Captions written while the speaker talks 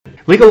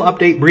Legal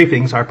update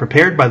briefings are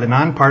prepared by the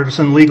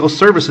Nonpartisan Legal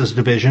Services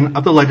Division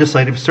of the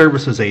Legislative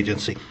Services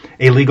Agency.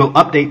 A legal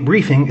update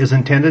briefing is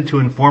intended to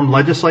inform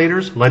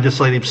legislators,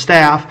 legislative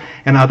staff,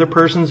 and other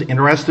persons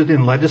interested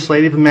in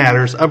legislative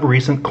matters of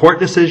recent court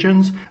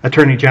decisions,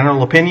 attorney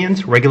general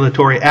opinions,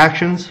 regulatory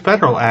actions,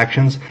 federal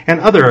actions, and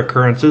other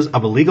occurrences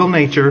of a legal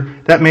nature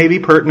that may be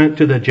pertinent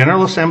to the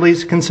General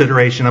Assembly's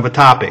consideration of a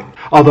topic.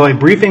 Although a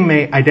briefing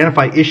may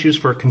identify issues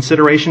for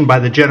consideration by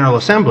the General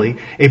Assembly,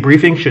 a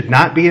briefing should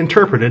not be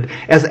interpreted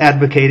as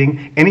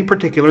advocating any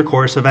particular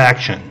course of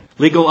action.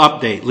 Legal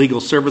update,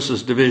 Legal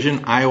Services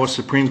Division, Iowa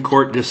Supreme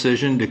Court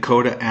decision,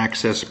 Dakota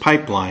Access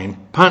Pipeline,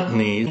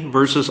 Puntney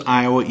versus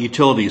Iowa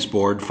Utilities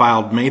Board,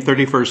 filed May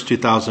 31,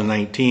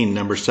 2019,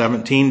 number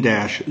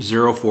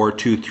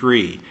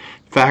 17-0423.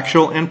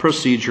 Factual and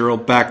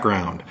procedural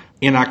background.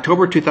 In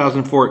October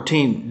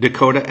 2014,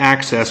 Dakota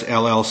Access,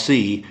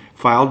 LLC,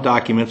 filed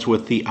documents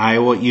with the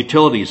Iowa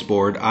Utilities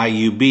Board,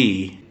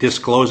 IUB,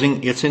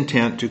 disclosing its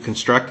intent to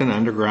construct an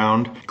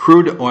underground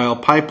crude oil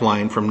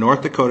pipeline from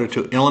North Dakota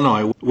to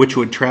Illinois, which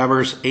would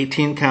traverse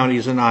 18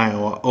 counties in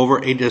Iowa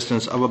over a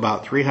distance of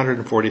about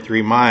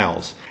 343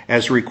 miles.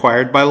 As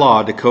required by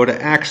law,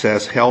 Dakota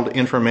Access held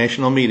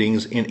informational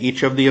meetings in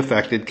each of the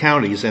affected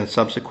counties and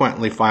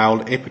subsequently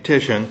filed a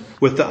petition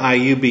with the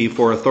IUB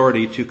for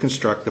authority to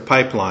construct the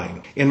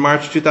pipeline. In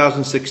March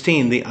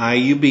 2016, the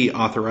IUB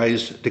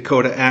authorized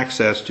Dakota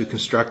Access to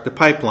construct the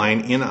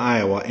pipeline in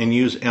Iowa and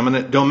use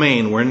eminent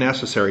domain where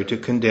necessary to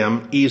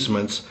condemn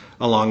easements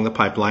along the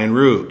pipeline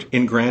route.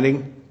 In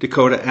granting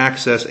Dakota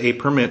Access a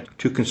permit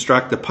to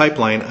construct the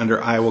pipeline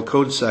under Iowa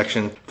Code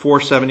Section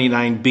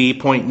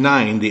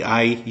 479B.9, the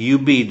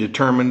IUB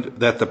determined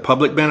that the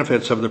public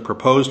benefits of the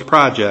proposed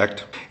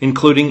project,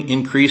 including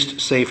increased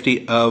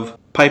safety of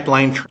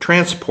pipeline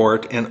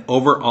transport and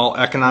overall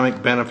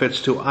economic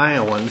benefits to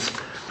Iowans,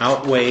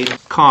 outweighed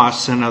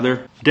costs and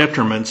other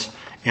detriments,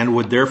 and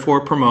would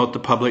therefore promote the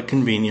public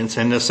convenience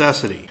and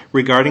necessity.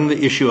 Regarding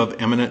the issue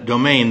of eminent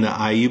domain, the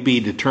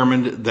IUB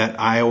determined that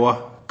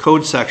Iowa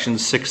Code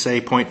Sections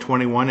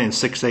 6A.21 and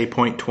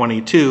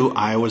 6A.22,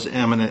 Iowa's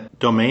eminent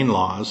domain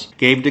laws,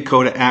 gave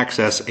Dakota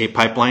Access, a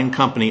pipeline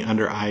company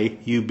under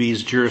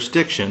IUB's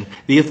jurisdiction,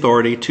 the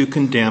authority to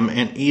condemn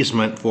an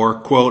easement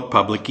for, quote,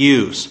 public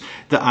use.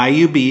 The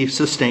IUB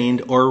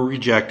sustained or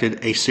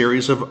rejected a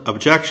series of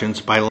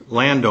objections by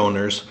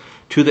landowners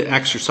to the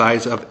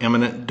exercise of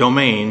eminent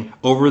domain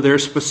over their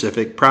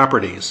specific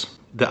properties.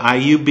 The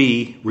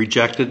IUB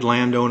rejected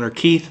landowner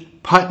Keith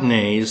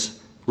Putney's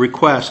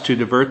request to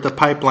divert the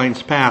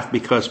pipeline's path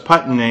because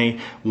Putney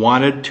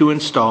wanted to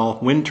install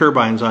wind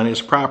turbines on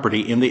his property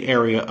in the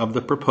area of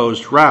the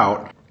proposed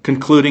route,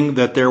 concluding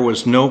that there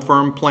was no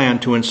firm plan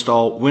to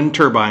install wind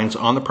turbines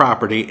on the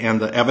property,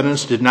 and the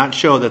evidence did not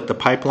show that the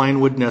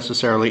pipeline would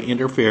necessarily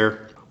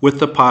interfere with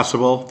the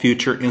possible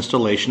future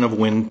installation of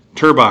wind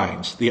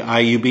turbines. The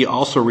IUB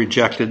also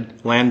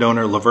rejected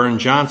landowner Laverne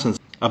Johnson's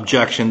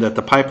objection that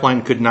the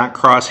pipeline could not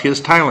cross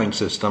his tiling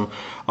system,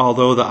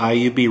 although the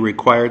IUB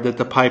required that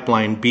the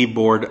pipeline be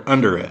bored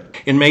under it.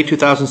 In May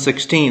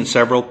 2016,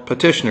 several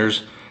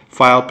petitioners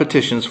filed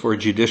petitions for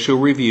judicial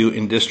review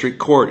in district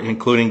court,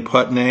 including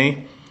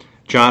Putney,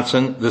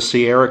 Johnson, the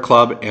Sierra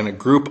Club, and a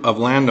group of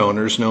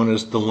landowners known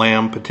as the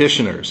Lamb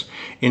Petitioners.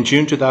 In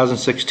June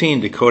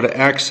 2016, Dakota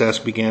Access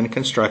began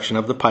construction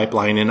of the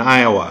pipeline in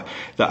Iowa.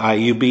 The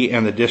IUB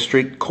and the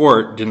district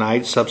court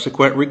denied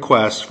subsequent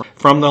requests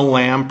from the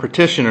Lamb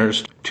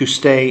Petitioners to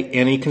stay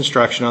any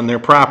construction on their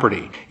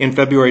property. In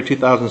February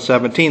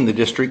 2017, the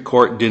district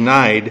court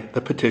denied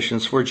the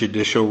petitions for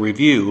judicial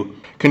review,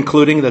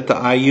 concluding that the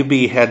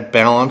IUB had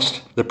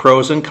balanced the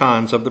pros and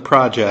cons of the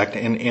project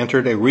and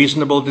entered a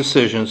reasonable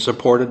decision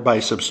supported by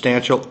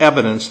substantial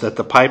evidence that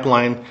the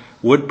pipeline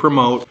would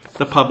promote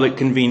the public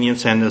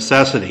convenience and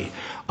necessity.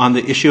 On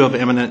the issue of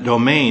eminent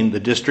domain, the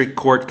district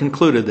court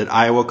concluded that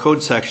Iowa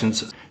Code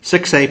Sections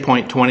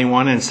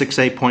 6A.21 and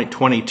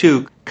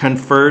 6A.22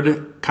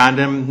 conferred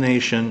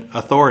condemnation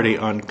authority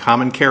on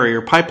common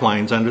carrier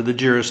pipelines under the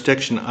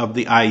jurisdiction of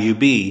the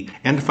IUB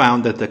and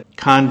found that the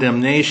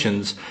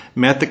condemnations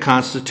met the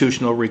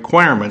constitutional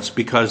requirements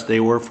because they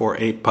were for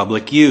a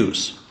public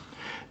use.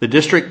 The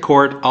district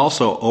court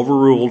also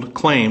overruled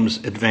claims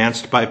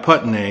advanced by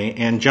Putney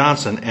and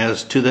Johnson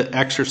as to the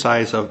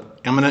exercise of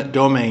eminent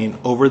domain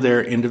over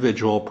their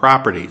individual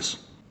properties.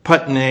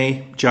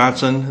 Putney,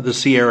 Johnson, the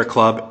Sierra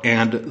Club,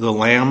 and the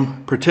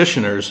Lamb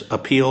Petitioners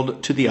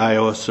appealed to the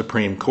Iowa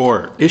Supreme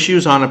Court.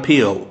 Issues on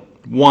appeal.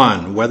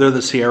 1. Whether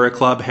the Sierra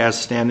Club has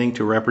standing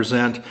to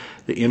represent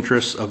the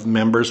interests of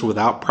members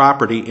without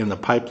property in the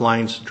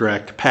pipeline's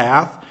direct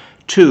path.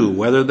 2.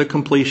 Whether the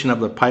completion of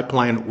the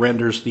pipeline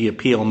renders the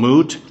appeal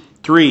moot.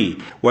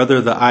 3. Whether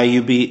the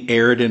IUB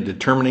erred in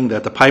determining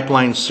that the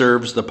pipeline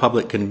serves the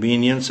public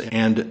convenience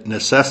and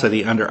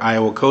necessity under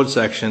Iowa Code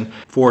Section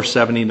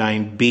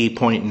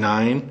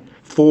 479B.9.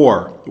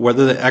 4.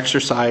 Whether the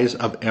exercise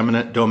of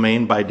eminent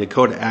domain by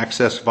Dakota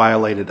Access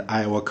violated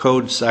Iowa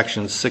Code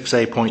Sections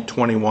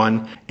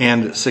 6A.21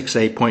 and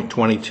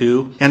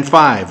 6A.22. And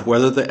 5.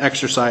 Whether the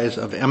exercise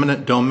of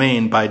eminent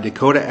domain by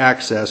Dakota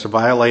Access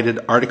violated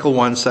Article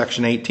 1,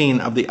 Section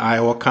 18 of the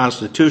Iowa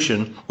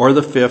Constitution or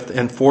the 5th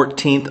and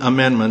 14th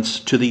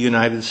Amendments to the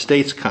United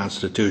States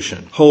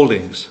Constitution.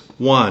 Holdings.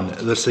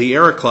 1. The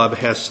Sierra Club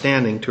has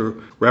standing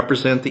to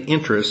represent the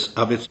interests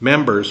of its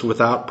members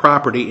without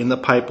property in the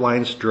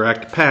pipeline's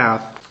direct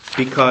path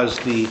because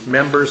the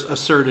members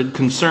asserted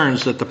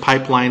concerns that the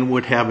pipeline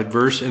would have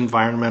adverse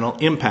environmental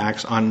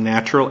impacts on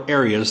natural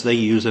areas they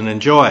use and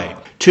enjoy.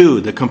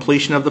 2. The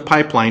completion of the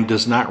pipeline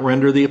does not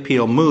render the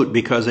appeal moot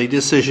because a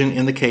decision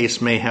in the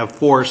case may have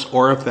force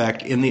or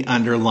effect in the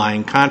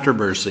underlying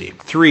controversy.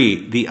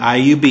 3. The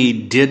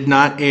IUB did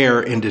not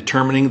err in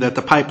determining that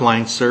the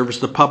pipeline serves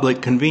the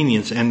public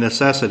convenience and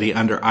necessity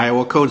under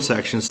Iowa Code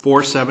Sections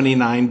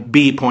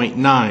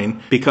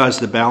 479B.9 because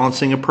the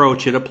balancing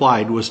approach it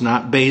applied was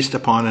not based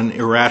upon an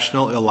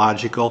irrational,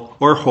 illogical,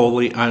 or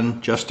wholly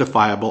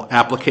unjustifiable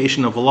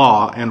application of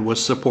law and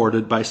was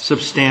supported by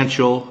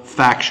substantial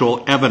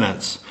factual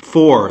evidence.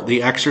 4.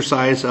 The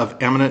exercise of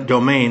eminent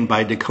domain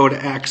by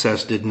Dakota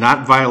Access did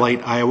not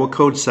violate Iowa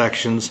Code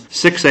Sections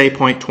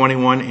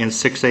 6A.21 and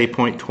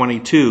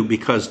 6A.22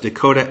 because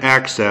Dakota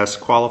Access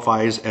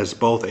qualifies as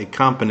both a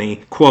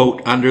company,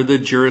 quote, under the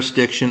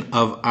jurisdiction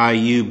of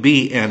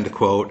IUB, end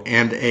quote,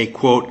 and a,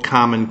 quote,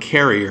 common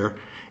carrier,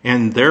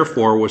 and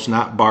therefore was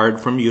not barred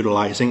from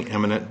utilizing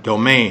eminent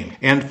domain.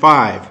 And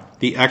 5.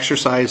 The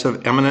exercise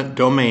of eminent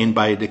domain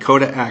by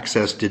Dakota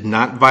Access did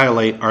not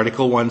violate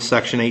Article 1,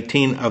 Section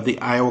 18 of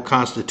the Iowa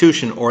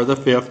Constitution or the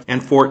 5th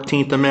and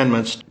 14th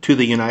Amendments to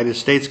the United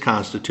States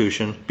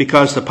Constitution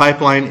because the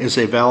pipeline is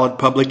a valid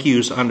public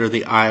use under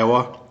the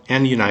Iowa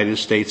and United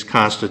States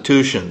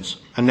Constitutions.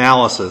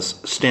 Analysis,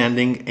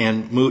 standing,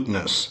 and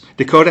mootness.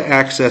 Dakota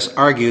Access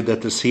argued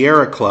that the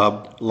Sierra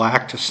Club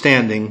lacked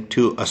standing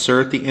to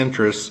assert the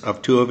interests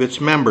of two of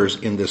its members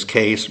in this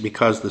case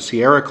because the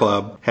Sierra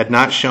Club had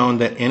not shown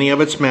that any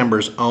of its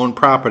members owned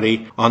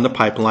property on the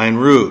pipeline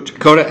route.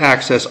 Dakota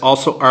Access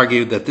also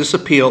argued that this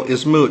appeal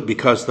is moot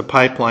because the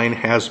pipeline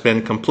has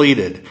been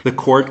completed. The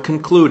court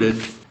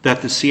concluded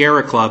that the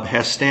Sierra Club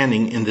has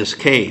standing in this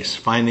case,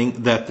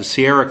 finding that the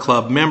Sierra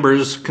Club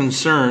members'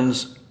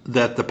 concerns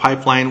that the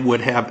pipeline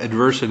would have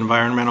adverse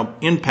environmental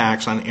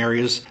impacts on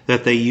areas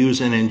that they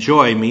use and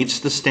enjoy meets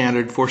the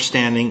standard for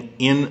standing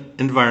in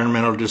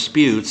environmental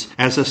disputes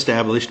as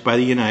established by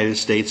the United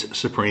States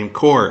Supreme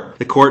Court.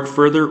 The court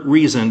further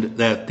reasoned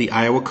that the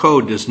Iowa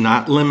Code does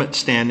not limit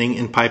standing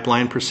in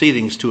pipeline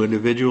proceedings to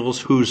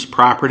individuals whose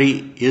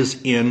property is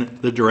in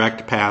the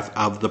direct path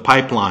of the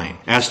pipeline.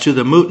 As to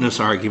the mootness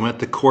argument,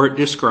 the court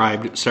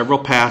described several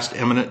past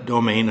eminent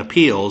domain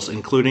appeals,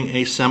 including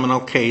a seminal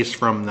case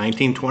from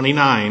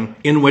 1929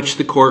 in which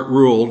the court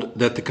ruled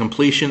that the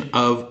completion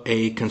of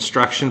a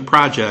construction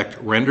project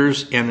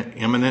renders an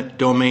eminent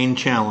domain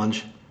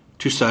challenge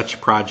to such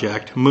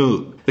project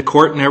moot. The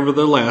court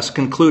nevertheless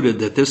concluded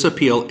that this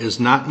appeal is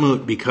not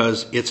moot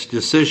because its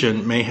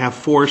decision may have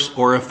force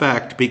or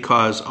effect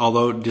because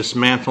although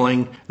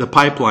dismantling the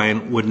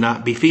pipeline would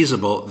not be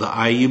feasible, the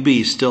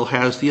IUB still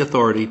has the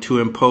authority to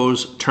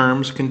impose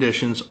terms,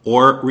 conditions,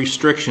 or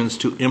restrictions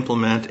to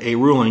implement a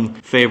ruling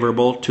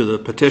favorable to the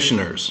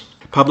petitioners.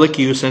 Public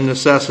use and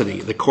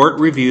necessity. The court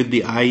reviewed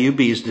the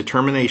IUB's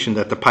determination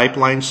that the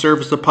pipeline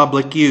serves the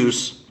public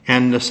use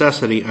and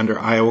necessity under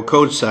Iowa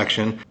Code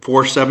Section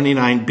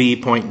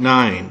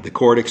 479B.9. The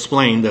court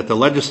explained that the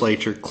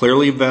legislature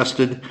clearly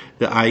vested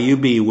the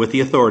IUB with the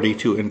authority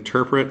to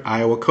interpret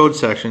Iowa Code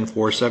Section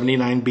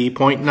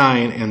 479B.9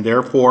 and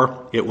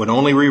therefore it would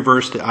only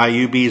reverse the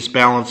IUB's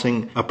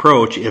balancing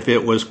approach if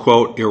it was,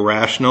 quote,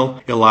 irrational,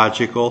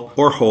 illogical,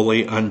 or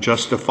wholly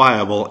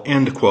unjustifiable,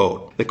 end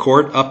quote. The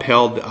court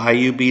upheld the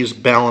IUB's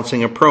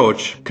balancing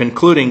approach,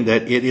 concluding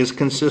that it is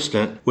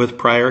consistent with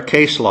prior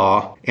case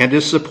law and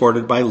is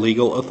supported by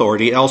legal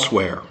authority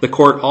elsewhere. The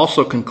court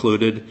also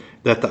concluded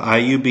that the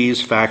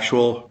IUB's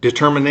factual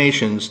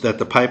determinations that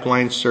the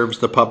pipeline serves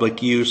the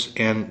public use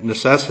and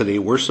necessity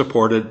were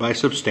supported by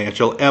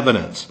substantial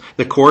evidence.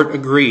 The court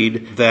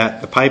agreed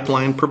that the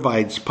pipeline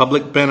provides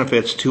public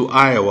benefits to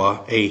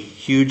Iowa, a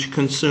huge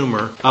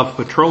consumer of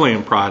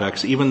petroleum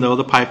products, even though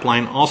the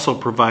pipeline also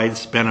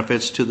provides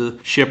benefits to the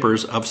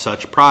shippers of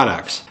such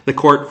products. The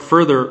court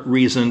further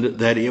reasoned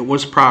that it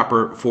was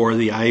proper for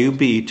the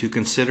IUB to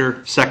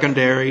consider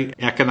secondary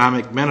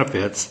economic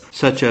benefits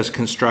such as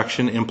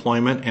construction,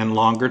 employment, and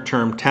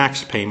longer-term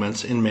tax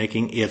payments in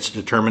making its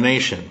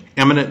determination.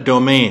 Eminent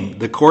domain.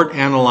 The court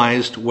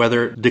analyzed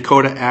whether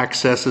Dakota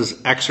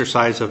Access's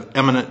exercise of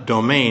eminent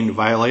domain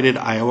violated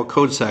Iowa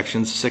Code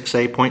Sections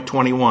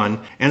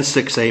 6A.21 and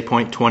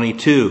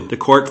 6A.22. The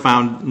court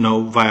found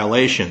no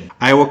violation.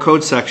 Iowa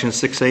Code Section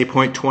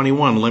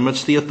 6A.21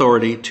 limits the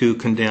authority to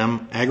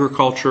condemn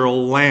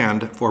agricultural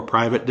land for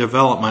private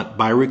development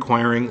by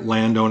requiring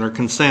landowner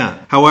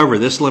consent. However,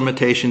 this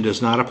limitation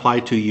does not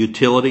apply to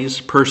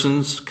utilities,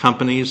 persons,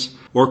 companies,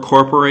 or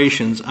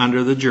corporations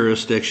under the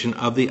jurisdiction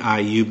of the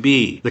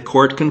IUB. The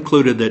court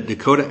concluded that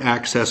Dakota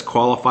Access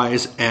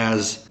qualifies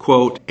as,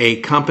 quote,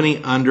 a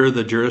company under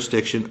the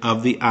jurisdiction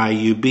of the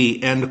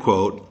IUB, end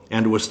quote,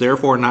 and was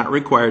therefore not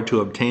required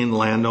to obtain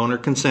landowner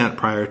consent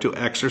prior to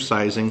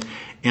exercising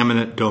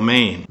eminent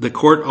domain. The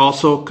court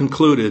also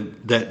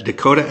concluded that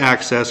Dakota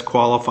Access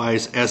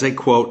qualifies as a,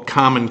 quote,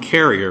 common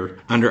carrier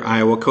under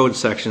Iowa Code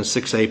Section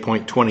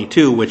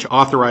 6A.22, which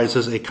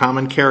authorizes a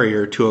common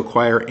carrier to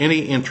acquire any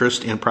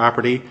interest in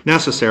property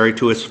necessary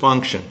to its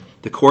function.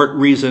 The court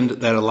reasoned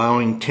that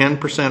allowing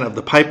 10% of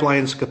the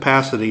pipeline's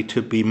capacity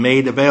to be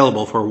made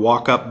available for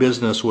walk-up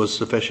business was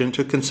sufficient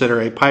to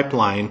consider a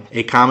pipeline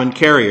a common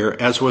carrier,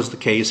 as was the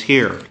case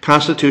here.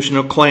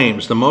 Constitutional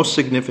claims. The most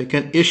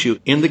significant issue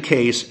in the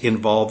case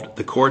involved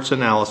the court's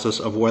analysis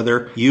of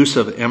whether use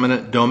of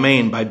eminent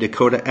domain by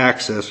Dakota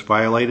Access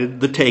violated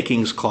the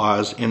takings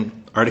clause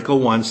in Article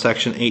 1,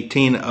 Section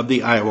 18 of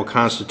the Iowa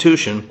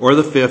Constitution, or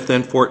the 5th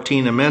and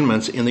 14th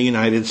Amendments in the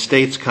United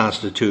States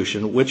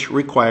Constitution, which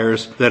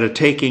requires that a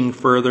taking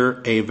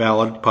further a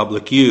valid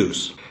public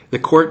use. The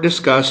court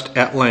discussed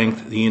at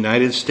length the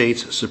United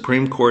States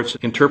Supreme Court's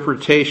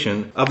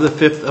interpretation of the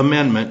Fifth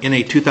Amendment in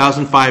a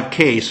 2005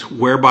 case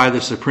whereby the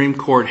Supreme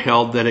Court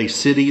held that a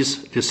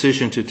city's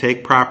decision to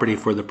take property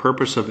for the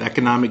purpose of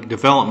economic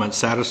development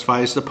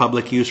satisfies the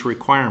public use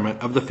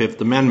requirement of the Fifth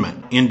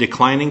Amendment. In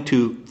declining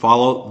to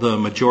follow the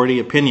majority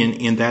opinion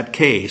in that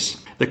case,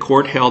 the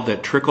court held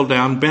that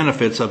trickle-down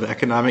benefits of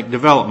economic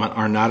development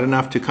are not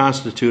enough to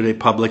constitute a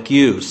public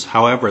use.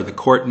 However, the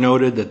court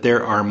noted that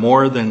there are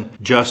more than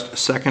just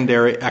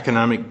secondary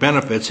economic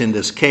benefits in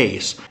this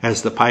case,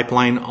 as the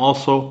pipeline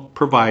also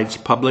provides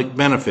public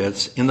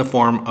benefits in the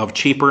form of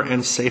cheaper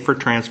and safer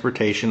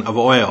transportation of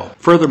oil.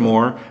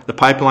 Furthermore, the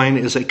pipeline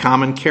is a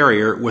common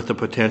carrier with the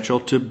potential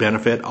to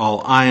benefit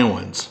all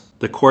Iowans.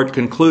 The court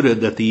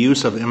concluded that the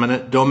use of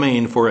eminent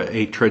domain for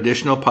a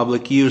traditional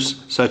public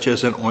use, such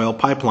as an oil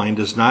pipeline,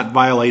 does not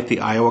violate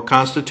the Iowa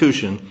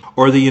Constitution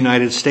or the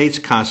United States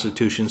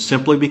Constitution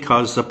simply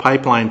because the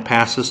pipeline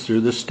passes through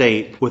the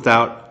state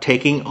without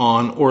taking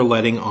on or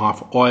letting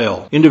off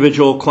oil.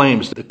 Individual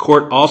claims. The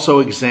court also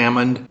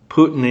examined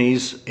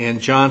Putney's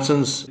and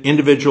Johnson's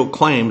individual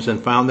claims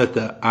and found that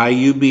the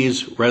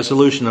IUB's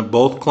resolution of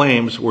both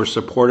claims were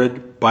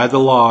supported by the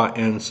law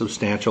and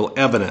substantial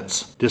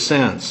evidence.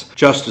 Dissents.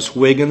 Justice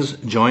Wiggins,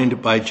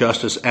 joined by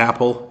Justice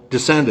Apple,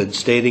 dissented,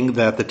 stating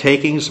that the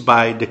takings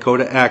by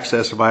Dakota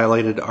Access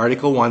violated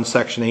Article 1,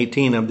 Section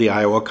 18 of the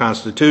Iowa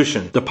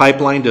Constitution. The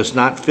pipeline does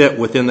not fit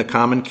within the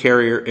common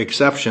carrier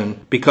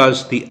exception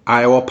because the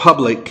Iowa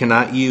public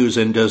cannot use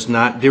and does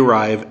not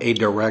derive a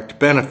direct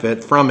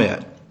benefit from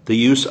it. The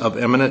use of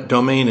eminent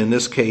domain in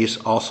this case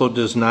also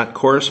does not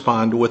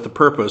correspond with the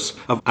purpose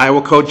of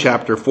Iowa Code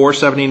Chapter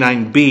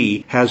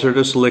 479B,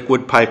 hazardous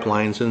liquid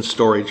pipelines and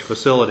storage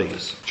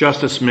facilities.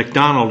 Justice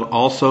McDonald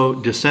also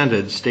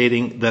dissented,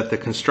 stating that the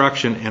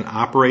construction and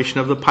operation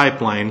of the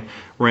pipeline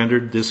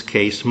rendered this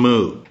case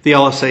moot. The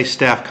LSA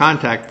staff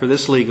contact for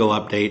this legal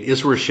update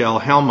is Rochelle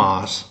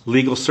Helmas,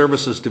 Legal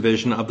Services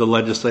Division of the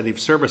Legislative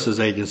Services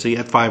Agency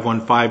at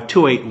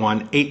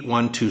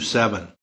 515-281-8127.